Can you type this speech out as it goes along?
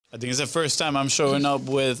I think it's the first time I'm showing up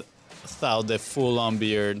without the full-on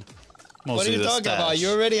beard. Mostly What are you the talking stash. about? You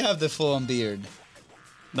already have the full-on beard.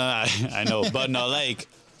 No, I know, but not like,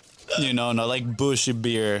 not like bushy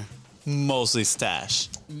beard, mostly stash.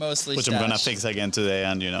 Mostly Which stash. I'm gonna fix again today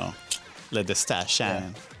and, let the stash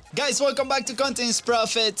shine. Guys, welcome back to Contents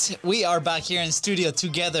Profit. We are back here in studio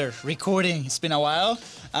together recording. It's been a while.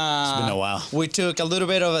 It's been a while. We took a little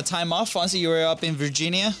bit of a time off. Fonzie, you were up in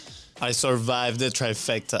Virginia. I survived the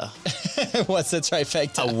trifecta. What's the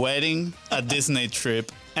trifecta? A wedding, a Disney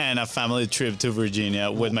trip, and a family trip to Virginia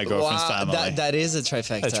with my girlfriend's family. That is a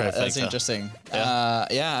trifecta. A trifecta. That's interesting.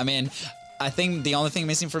 Yeah. I mean, I think the only thing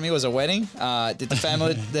missing for me was a wedding. Did the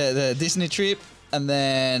family, the Disney trip, and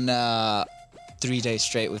then 3 days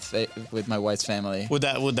straight with my wife's family. Would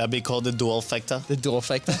that be called the dual fecta? The dual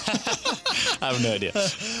fecta. I have no idea.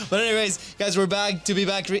 But anyways, guys, we're back to be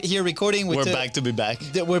back here recording. We're back to be back.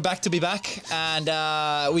 We're back to be back, and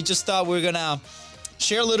we just thought we were gonna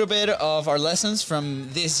share a little bit of our lessons from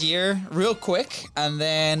this year real quick, and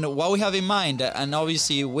then what we have in mind, and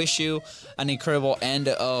obviously wish you an incredible end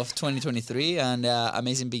of 2023 and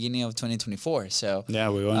amazing beginning of 2024. So Yeah,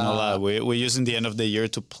 we went a lot. We're using the end of the year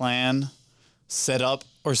to plan, set up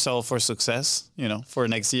ourselves for success, for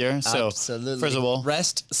next year. So absolutely. First of all,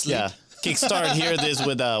 rest, sleep. yeah, kickstart here this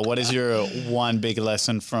with what is your one big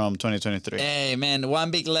lesson from 2023? Hey man,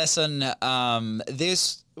 one big lesson.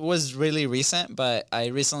 This was really recent, but I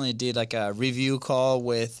recently did like a review call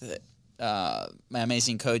with my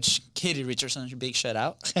amazing coach, Katie Richardson. Big shout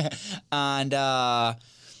out. And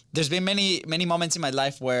there's been many moments in my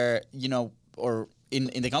life where or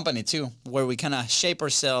in the company too, where we kind of shape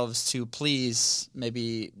ourselves to please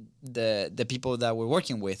maybe the people that we're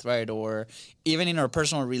working with, right? Or even in our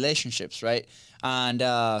personal relationships, right? And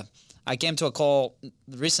I came to a call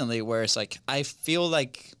recently where it's like, I feel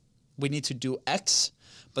like we need to do X,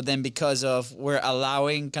 but then because of we're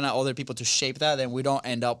allowing kind of other people to shape that, then we don't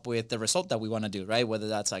end up with the result that we want to do, right? Whether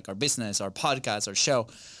that's like our business, our podcast, our show.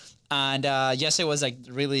 And yes, it was like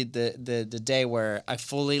really the day where I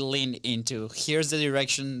fully leaned into, here's the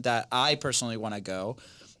direction that I personally want to go.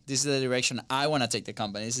 This is the direction I want to take the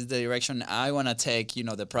company. This is the direction I want to take,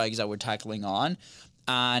 the projects that we're tackling on.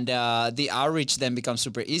 And the outreach then becomes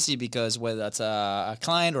super easy because whether that's a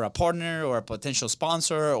client or a partner or a potential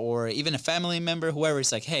sponsor or even a family member, whoever,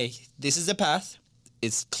 is like, hey, this is the path.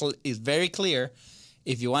 It's very clear.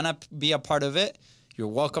 If you want to be a part of it, you're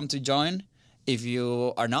welcome to join. If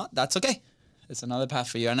you are not, that's okay. It's another path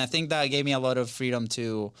for you. And I think that gave me a lot of freedom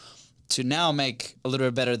to now make a little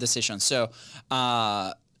bit better decisions. So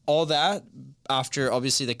all that after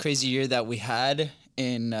obviously the crazy year that we had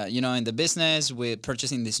in in the business with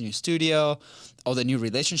purchasing this new studio, all the new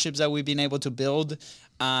relationships that we've been able to build.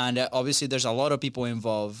 And obviously there's a lot of people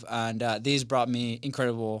involved. And this brought me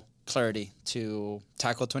incredible clarity to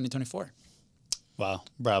tackle 2024. Wow,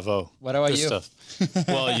 bravo. What about Good you? Stuff.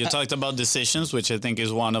 Well, you talked about decisions, which I think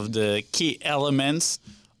is one of the key elements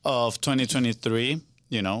of 2023,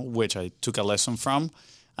 which I took a lesson from.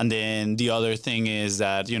 And then the other thing is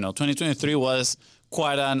that, 2023 was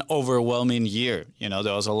quite an overwhelming year.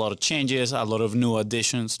 There was a lot of changes, a lot of new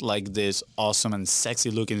additions, like this awesome and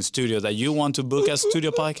sexy looking studio that you want to book at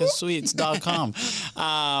studiopodcastsuites.com.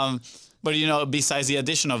 But, besides the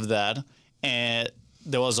addition of that,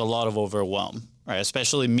 there was a lot of overwhelm. Right,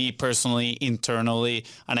 especially me personally, internally,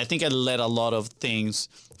 and I think I let a lot of things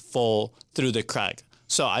fall through the crack.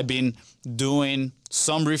 So I've been doing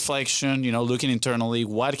some reflection, looking internally.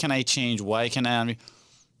 What can I change? Why can I,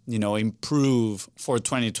 improve for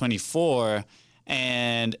 2024?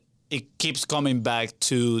 And it keeps coming back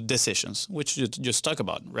to decisions, which you just talk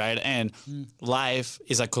about, right? And life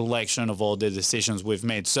is a collection of all the decisions we've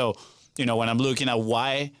made. So, when I'm looking at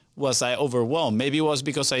why was I overwhelmed, maybe it was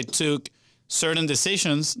because I took certain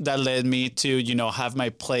decisions that led me to, have my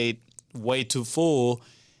plate way too full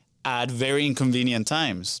at very inconvenient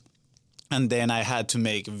times. And then I had to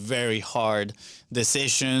make very hard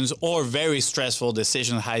decisions or very stressful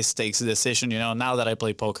decisions, high stakes decision. Now that I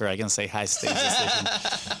play poker, I can say high stakes decision.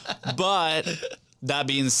 But that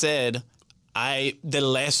being said, the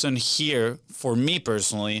lesson here for me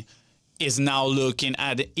personally is now looking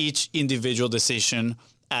at each individual decision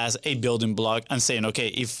as a building block and saying, okay,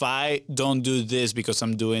 if I don't do this because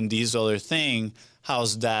I'm doing this other thing,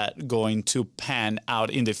 how's that going to pan out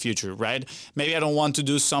in the future, right? Maybe I don't want to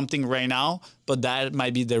do something right now, but that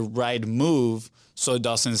might be the right move so it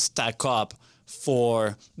doesn't stack up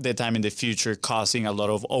for the time in the future, causing a lot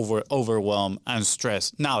of overwhelm and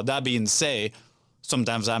stress. Now, that being said,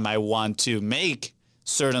 sometimes I might want to make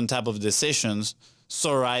certain type of decisions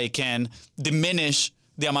so I can diminish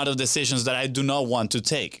the amount of decisions that I do not want to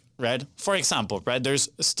take, right? For example, right, there's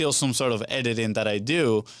still some sort of editing that I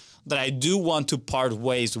do want to part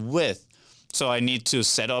ways with. So I need to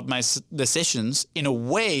set up my decisions in a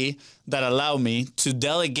way that allow me to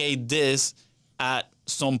delegate this at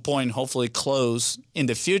some point, hopefully close in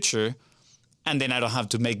the future. And then I don't have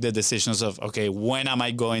to make the decisions of, okay, when am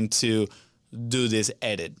I going to do this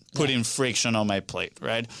edit, putting friction on my plate,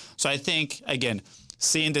 right? So I think, again,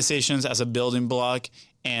 seeing decisions as a building block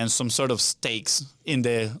and some sort of stakes in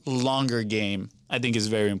the longer game, I think is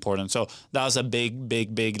very important. So that was a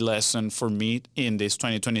big lesson for me in this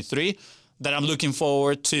 2023 that I'm looking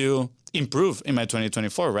forward to improve in my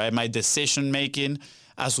 2024, right? My decision making,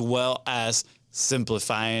 as well as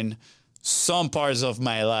simplifying some parts of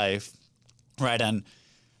my life, right? And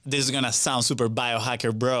this is gonna sound super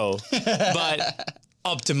biohacker bro, but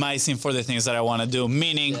optimizing for the things that I wanna do,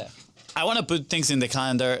 meaning I wanna put things in the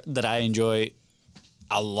calendar that I enjoy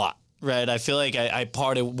a lot, right? I feel like I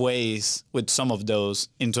parted ways with some of those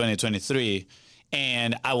in 2023,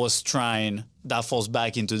 and I was trying, that falls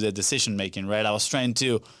back into the decision making, right? I was trying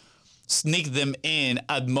to sneak them in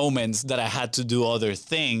at moments that I had to do other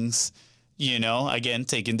things, you know, again,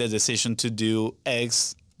 taking the decision to do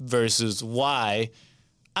X versus Y,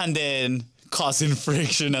 and then causing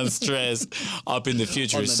friction and stress up in the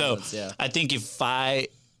future. So notes, yeah. I think if I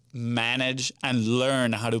manage and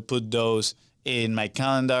learn how to put those in my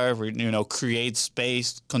calendar, you know, create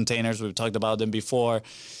space containers, we've talked about them before,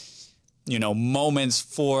 you know, moments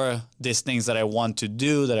for these things that I want to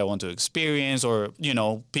do, that I want to experience, or, you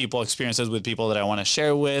know, experiences with people that I want to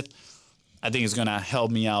share with, I think it's going to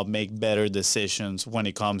help me out make better decisions when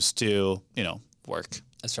it comes to, you know, work.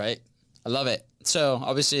 That's right. I love it. So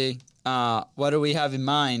obviously, what do we have in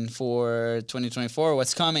mind for 2024?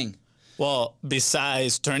 What's coming? Well,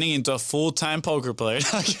 besides turning into a full-time poker player,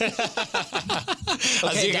 as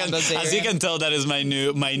you can tell, that is my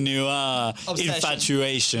new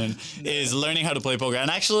infatuation is learning how to play poker.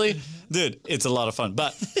 And actually, dude, it's a lot of fun.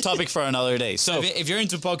 But topic for another day. So if you're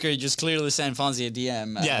into poker, just clearly send Fonzie a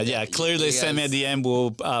DM. Clearly send me a DM.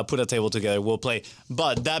 We'll put a table together. We'll play.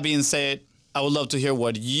 But that being said, I would love to hear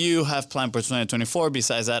what you have planned for 2024.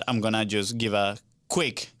 Besides that, I'm gonna just give a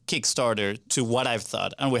quick Kickstarter to what I've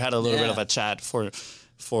thought, and we had a little bit of a chat about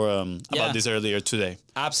this earlier today.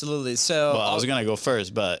 Absolutely. So I was gonna go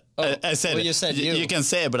first, but I said, well, you can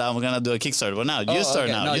say it, but I'm gonna do a Kickstarter. But now you start.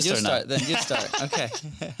 Okay. Now no, you start. Then you start. Okay.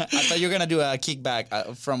 I thought you were gonna do a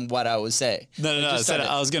kickback from what I would say. No. I said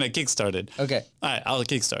I was gonna kickstart it. Okay. All right, I'll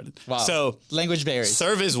kickstart it. Wow. So language varies.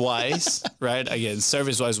 Service wise, right? Again,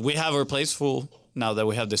 service wise, we have our place full now that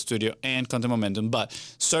we have the studio and Content Momentum. But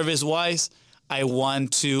service wise, I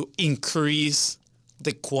want to increase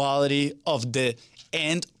the quality of the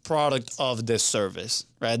end product of the service,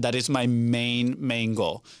 right? That is my main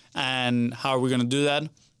goal. And how are we going to do that?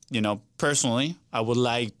 You know, personally, I would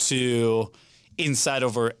like to, inside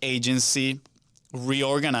of our agency,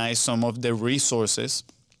 reorganize some of the resources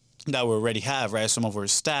that we already have, right? Some of our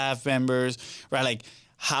staff members, right? Like,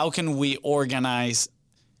 how can we organize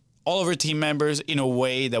all of our team members in a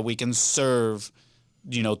way that we can serve,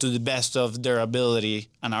 you know, to the best of their ability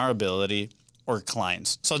and our ability, or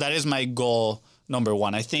clients. So that is my goal number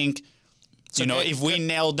one. I think, if we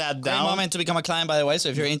nail that down. Great moment to become a client, by the way. So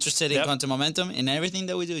if you're interested in Content Momentum and everything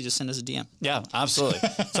that we do, just send us a DM. Yeah, absolutely.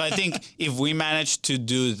 So I think if we manage to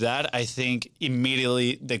do that, I think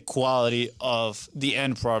immediately the quality of the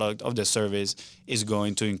end product of the service is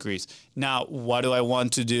going to increase. Now, what do I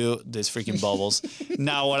want to do? This freaking bubbles.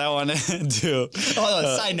 Now, what I want to do. Hold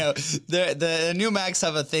on, side note. The new Macs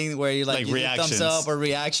have a thing where you you do thumbs up or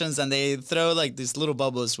reactions, and they throw like these little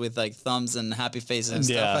bubbles with like thumbs and happy faces and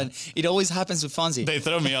stuff. And it always happens with Fonzie. They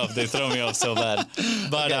throw me off. They throw me off so bad.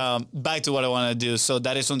 But back to what I want to do. So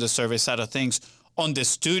that is on the service side of things. On the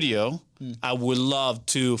studio, I would love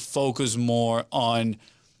to focus more on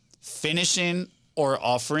finishing or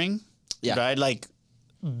offering. Yeah. Right? Like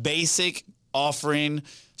basic offering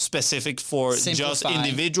specific for just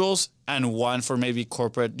individuals and one for maybe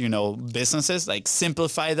corporate, businesses. Like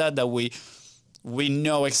simplify that we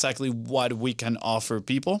know exactly what we can offer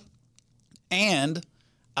people. And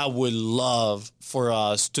I would love for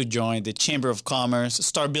us to join the Chamber of Commerce,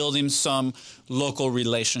 start building some local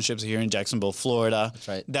relationships here in Jacksonville, Florida,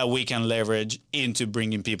 that we can leverage into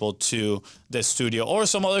bringing people to the studio, or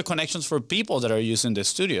some other connections for people that are using the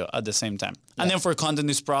studio at the same time. Yeah. And then for Content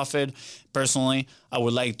is Profit, personally, I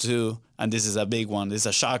would like to, and this is a big one, this is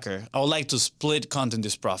a shocker, I would like to split Content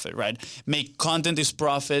is Profit, right? Make Content is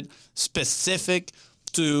Profit specific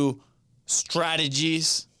to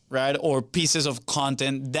strategies, right, or pieces of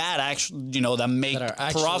content that actually, that make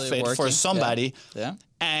profit for somebody. Yeah.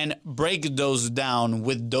 and break those down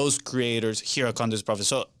with those creators here at Contents Profit.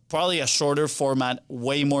 So probably a shorter format,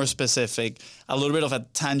 way more specific, a little bit of a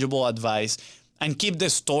tangible advice, and keep the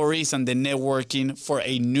stories and the networking for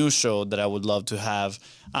a new show that I would love to have.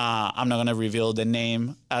 I'm not going to reveal the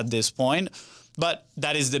name at this point, but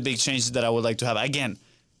that is the big change that I would like to have. Again,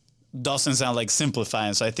 doesn't sound like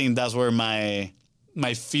simplifying. So I think that's where my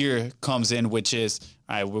fear comes in, which is,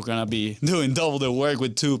 all right, we're going to be doing double the work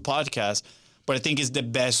with 2 podcasts. But I think it's the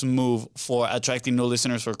best move for attracting new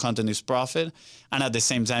listeners for Content is Profit, and at the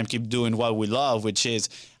same time keep doing what we love, which is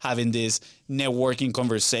having these networking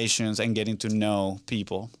conversations and getting to know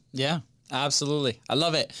people. Yeah, absolutely. I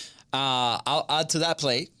love it. I'll add to that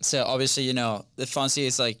plate. So obviously, the Fonzie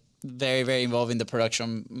is like very, very involved in the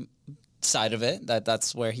production side of it.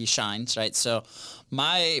 That's where he shines, right? So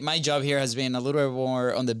my job here has been a little bit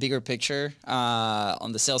more on the bigger picture,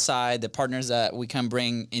 on the sales side, the partners that we can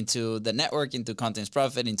bring into the network, into Contents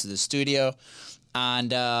Profit, into the studio,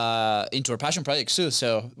 and into our passion projects too.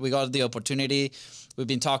 So we got the opportunity. We've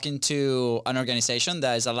been talking to an organization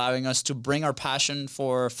that is allowing us to bring our passion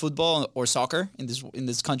for football or soccer in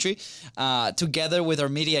this country together with our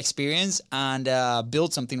media experience and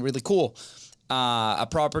build something really cool. A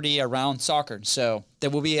property around soccer. So there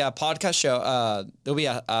will be a podcast show. There'll be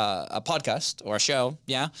a podcast or a show,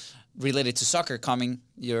 related to soccer coming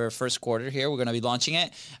your first quarter here. We're going to be launching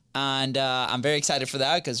it. And I'm very excited for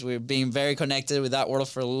that because we've been very connected with that world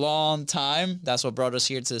for a long time. That's what brought us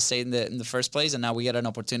here to the state in the first place. And now we get an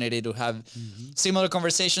opportunity to have similar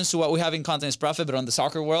conversations to what we have in Contents Profit, but on the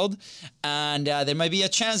soccer world. And there might be a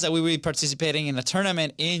chance that we will be participating in a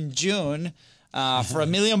tournament in June for $1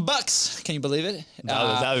 million. Can you believe it?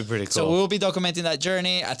 That would be pretty cool. So we will be documenting that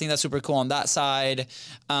journey. I think that's super cool on that side.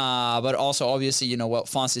 But also, obviously, what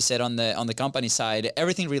Fonzie said on the company side,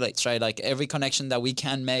 everything relates, right? Like every connection that we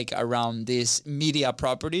can make around these media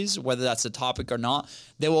properties, whether that's a topic or not,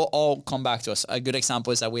 they will all come back to us. A good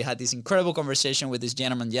example is that we had this incredible conversation with this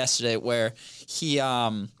gentleman yesterday where he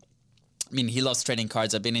loves trading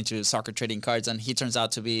cards. I've been into soccer trading cards, and he turns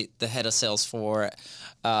out to be the head of sales for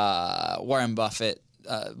Warren Buffett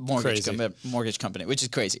mortgage company, which is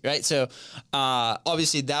crazy, right? So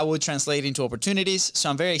obviously that would translate into opportunities. So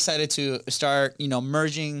I'm very excited to start,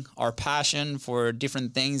 merging our passion for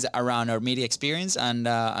different things around our media experience and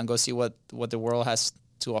go see what the world has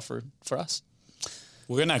to offer for us.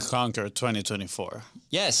 We're going to conquer 2024.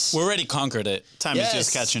 Yes. We already conquered it. Time is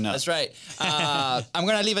just catching up. That's right. I'm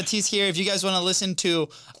going to leave a tease here. If you guys want to listen to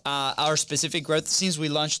our specific growth since we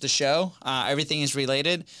launched the show, everything is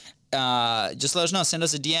related. Just let us know. Send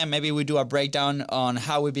us a DM. Maybe we do a breakdown on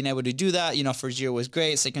how we've been able to do that. First year was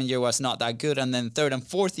great. Second year was not that good. And then third and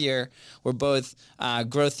fourth year were both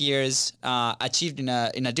growth years, achieved in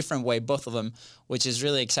a different way, both of them, which is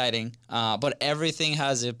really exciting. But everything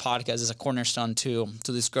has a podcast as a cornerstone to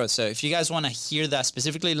this growth. So if you guys want to hear that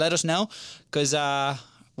specifically, let us know, because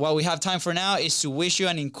what we have time for now is to wish you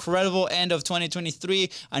an incredible end of 2023,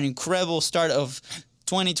 an incredible start of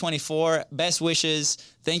 2024. Best wishes.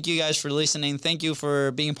 Thank you guys for listening. Thank you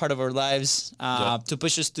for being part of our lives, to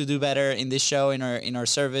push us to do better in this show, in our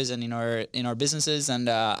service, and in our businesses, and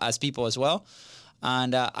as people as well.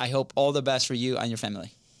 And I hope all the best for you and your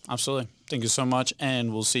family. Absolutely. Thank you so much,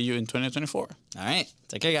 and we'll see you in 2024. All right.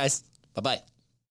 Take care, guys. Bye-bye.